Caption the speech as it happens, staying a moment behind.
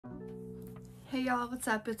Hey y'all, what's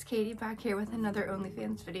up? It's Katie back here with another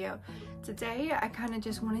OnlyFans video. Today I kind of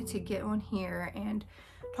just wanted to get on here and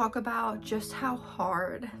talk about just how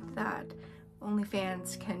hard that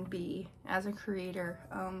OnlyFans can be as a creator.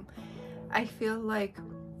 I feel like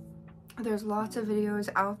there's lots of videos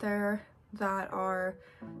out there that are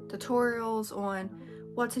tutorials on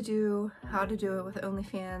what to do, how to do it with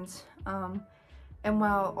OnlyFans. And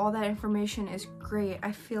while all that information is great,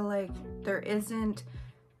 I feel like there isn't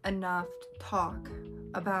enough talk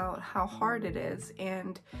about how hard it is,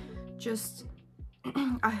 and just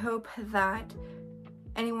I hope that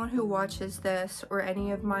anyone who watches this or any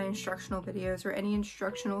of my instructional videos or any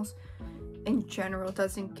instructionals in general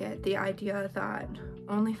doesn't get the idea that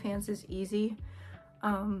OnlyFans is easy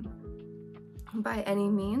by any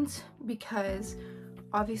means, because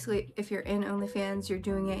obviously if you're in OnlyFans, you're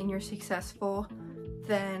doing it and you're successful,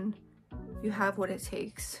 then you have what it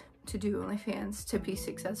takes to do OnlyFans to be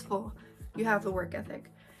successful. You have the work ethic.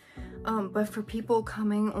 But for people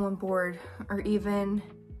coming on board, or even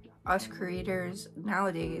us creators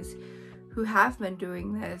nowadays who have been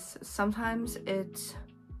doing this, sometimes it's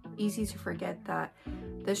easy to forget that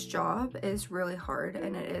this job is really hard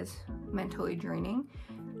and it is mentally draining,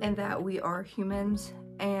 and that we are humans.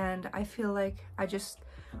 And I feel like I just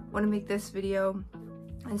want to make this video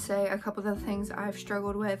and say a couple of the things I've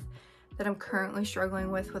struggled with, that I'm currently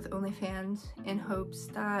struggling with OnlyFans, in hopes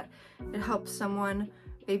that it helps someone.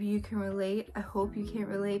 Maybe you can relate. I hope you can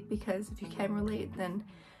relate, because if you can relate, then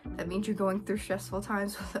that means you're going through stressful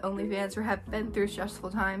times with OnlyFans or have been through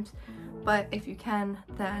stressful times. But if you can,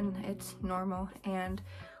 then it's normal, and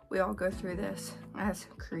we all go through this as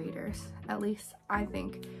creators. At least I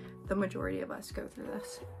think the majority of us go through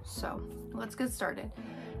this. So let's get started.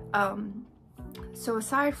 So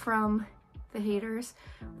aside from the haters,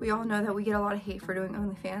 we all know that we get a lot of hate for doing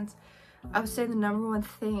OnlyFans. I would say the number one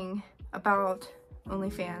thing about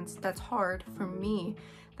OnlyFans that's hard for me,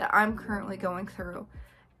 that I'm currently going through,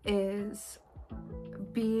 is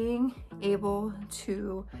being able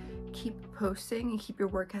to keep posting and keep your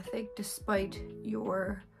work ethic despite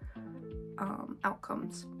your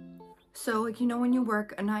outcomes. So, like, you know, when you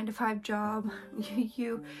work a 9-to-5 job,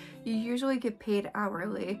 you usually get paid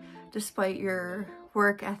hourly despite your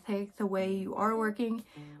work ethic, the way you are working,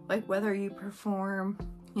 like whether you perform,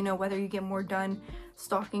 you know, whether you get more done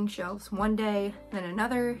stocking shelves one day than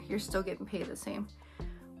another, you're still getting paid the same.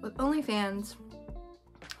 With OnlyFans,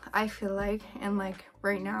 I feel like, and like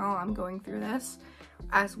right now I'm going through this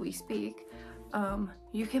as we speak,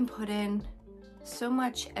 you can put in so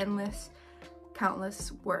much endless,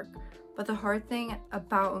 countless work. But the hard thing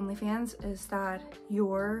about OnlyFans is that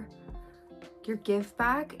your give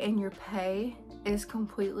back and your pay is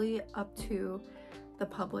completely up to the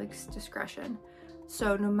public's discretion.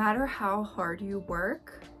 So no matter how hard you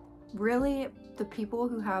work, really the people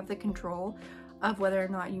who have the control of whether or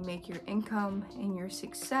not you make your income and your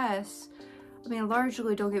success, I mean,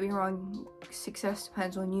 largely, don't get me wrong, success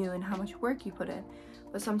depends on you and how much work you put in.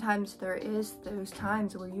 But sometimes there is those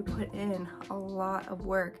times where you put in a lot of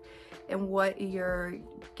work, and what you're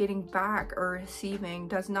getting back or receiving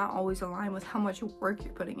does not always align with how much work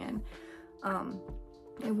you're putting in.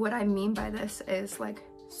 And what I mean by this is, like,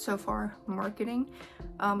 so far marketing,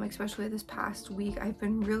 especially this past week, I've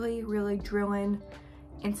been really drilling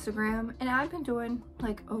Instagram, and I've been doing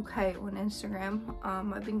like okay on Instagram.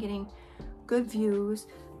 I've been getting good views,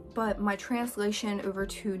 but my translation over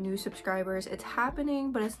to new subscribers, it's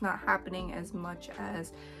happening, but it's not happening as much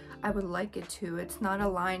as I would like it to. It's not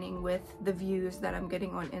aligning with the views that I'm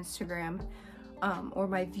getting on Instagram, or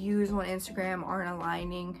my views on Instagram aren't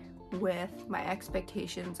aligning with my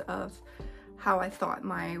expectations of how I thought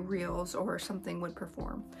my reels or something would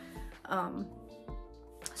perform.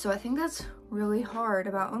 So I think that's really hard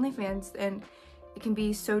about OnlyFans, and it can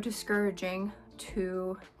be so discouraging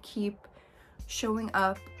to keep showing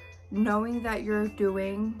up knowing that you're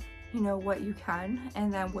doing, you know, what you can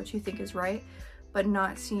and then what you think is right, but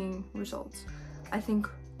not seeing results. I think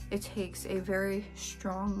it takes a very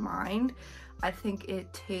strong mind. I think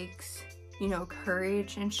it takes, you know,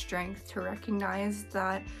 courage and strength to recognize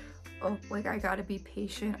that, oh, like, I gotta be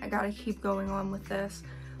patient, I gotta keep going on with this.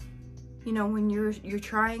 You know, when you're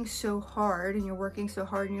trying so hard and you're working so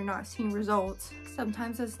hard and you're not seeing results,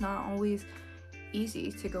 sometimes it's not always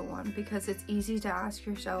easy to go on, because it's easy to ask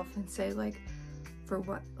yourself and say, like, for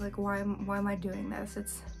what? Like, why am I doing this?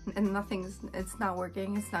 It's not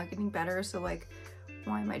working, it's not getting better, so like,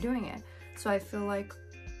 why am I doing it? So I feel like,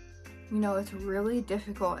 you know, it's really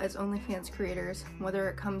difficult as OnlyFans creators, whether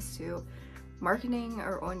it comes to marketing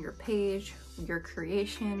or on your page, your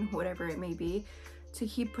creation, whatever it may be, to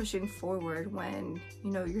keep pushing forward when,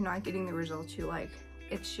 you know, you're not getting the results you like.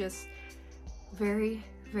 It's just very,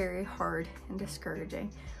 very hard and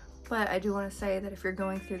discouraging. But I do want to say that if you're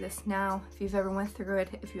going through this now, if you've ever went through it,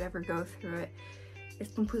 if you ever go through it,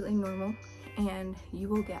 it's completely normal and you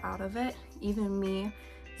will get out of it. Even me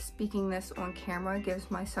speaking this on camera gives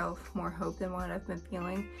myself more hope than what I've been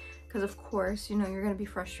feeling, because of course, you know, you're going to be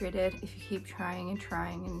frustrated if you keep trying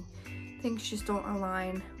and things just don't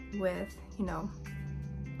align with, you know,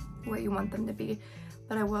 where you want them to be.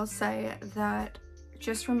 But I will say that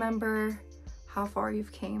just remember how far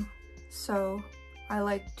you've came. So I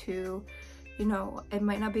like to, you know, it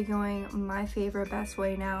might not be going my favorite best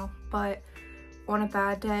way now, but on a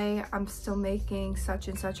bad day, I'm still making such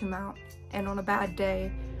and such amount. And on a bad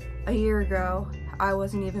day, a year ago, I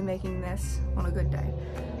wasn't even making this on a good day.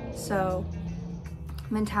 So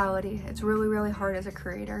mentality, it's really, really hard as a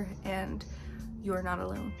creator, and you're not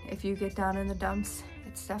alone. If you get down in the dumps,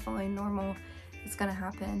 it's definitely normal. It's gonna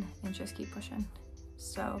happen, and just keep pushing.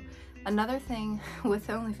 So another thing with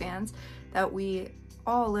OnlyFans that we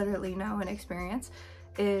all literally know and experience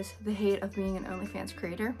is the hate of being an OnlyFans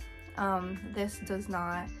creator. This does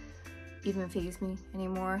not even faze me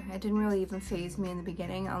anymore. It didn't really even faze me in the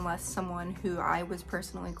beginning unless someone who I was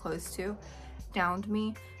personally close to downed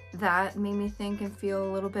me. That made me think and feel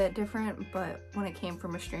a little bit different, but when it came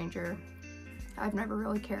from a stranger, I've never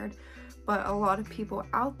really cared. But a lot of people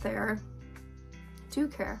out there do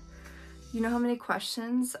care. You know how many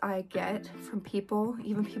questions I get from people,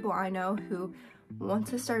 even people I know, who want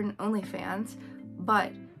to start an OnlyFans,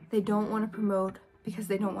 but they don't want to promote because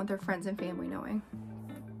they don't want their friends and family knowing.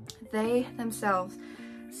 They themselves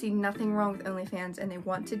see nothing wrong with OnlyFans and they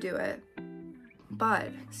want to do it, but,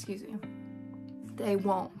 excuse me, they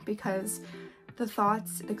won't, because the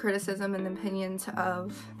thoughts, the criticism, and the opinions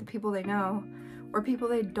of the people they know or people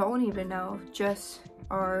they don't even know just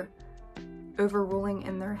are overruling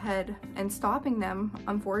in their head and stopping them,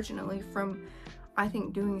 unfortunately, from, I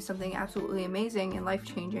think, doing something absolutely amazing and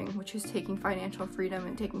life-changing, which is taking financial freedom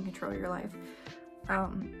and taking control of your life.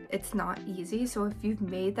 It's not easy, so if you've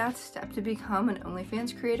made that step to become an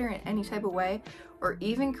OnlyFans creator in any type of way, or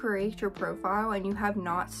even create your profile and you have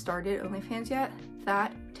not started OnlyFans yet,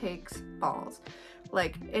 that takes balls.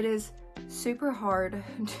 Like, it is super hard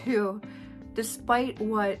to, despite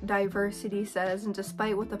what diversity says and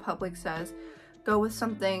despite what the public says, go with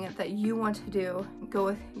something that you want to do, go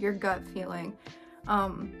with your gut feeling.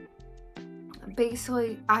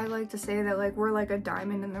 Basically, I like to say that, like, we're like a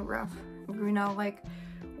diamond in the rough. You know, like,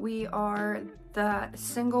 we are the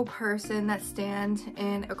single person that stands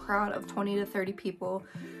in a crowd of 20 to 30 people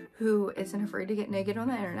who isn't afraid to get naked on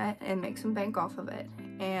the internet and make some bank off of it.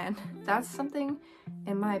 And that's something,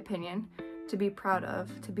 in my opinion, to be proud of,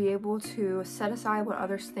 to be able to set aside what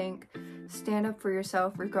others think, stand up for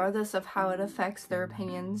yourself regardless of how it affects their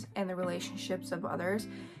opinions and the relationships of others,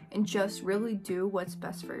 and just really do what's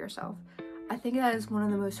best for yourself. I think that is one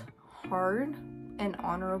of the most hard and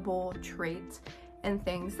honorable traits and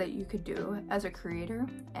things that you could do as a creator,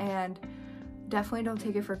 and definitely don't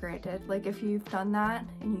take it for granted. Like, if you've done that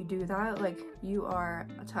and you do that, like, you are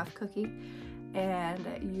a tough cookie and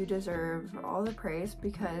you deserve all the praise,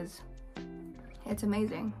 because it's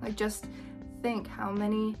amazing. Like, just think how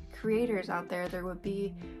many creators out there would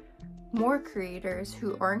be, more creators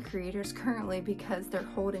who aren't creators currently because they're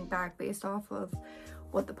holding back based off of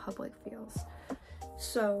what the public feels.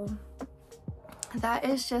 So that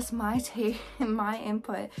is just my take and my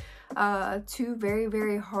input to very,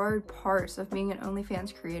 very hard parts of being an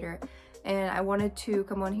OnlyFans creator. And I wanted to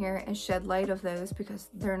come on here and shed light of those because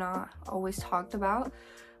they're not always talked about.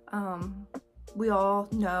 We all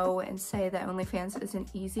know and say that OnlyFans isn't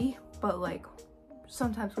easy, but, like,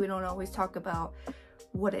 sometimes we don't always talk about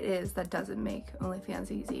what it is that doesn't make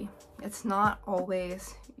OnlyFans easy. It's not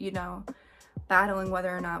always, you know, battling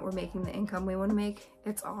whether or not we're making the income we want to make.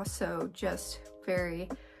 It's also just very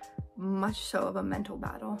much so of a mental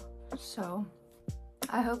battle. So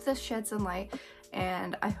I hope this sheds some light,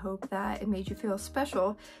 and I hope that it made you feel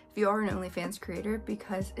special if you are an OnlyFans creator,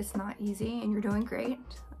 because it's not easy and you're doing great.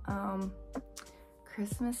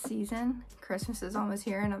 Christmas season, Christmas is almost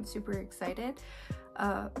here and I'm super excited.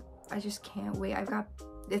 I just can't wait.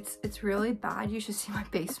 It's really bad. You should see my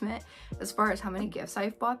basement as far as how many gifts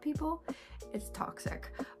I've bought people. It's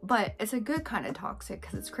toxic, but it's a good kind of toxic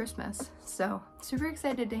because it's Christmas. So super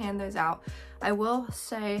excited to hand those out. I will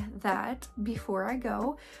say that before I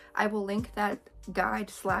go, I will link that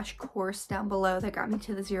guide / course down below that got me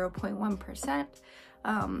to the 0.1%.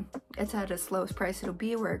 It's at its lowest price it'll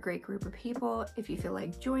be. We're a great group of people. If you feel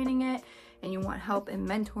like joining it and you want help in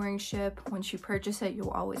mentoringship, once you purchase it, you'll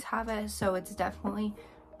always have it. So it's definitely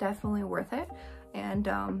worth it. And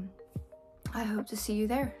I hope to see you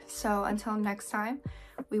there. So until next time,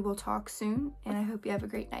 we will talk soon, and I hope you have a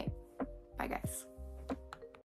great night. Bye guys.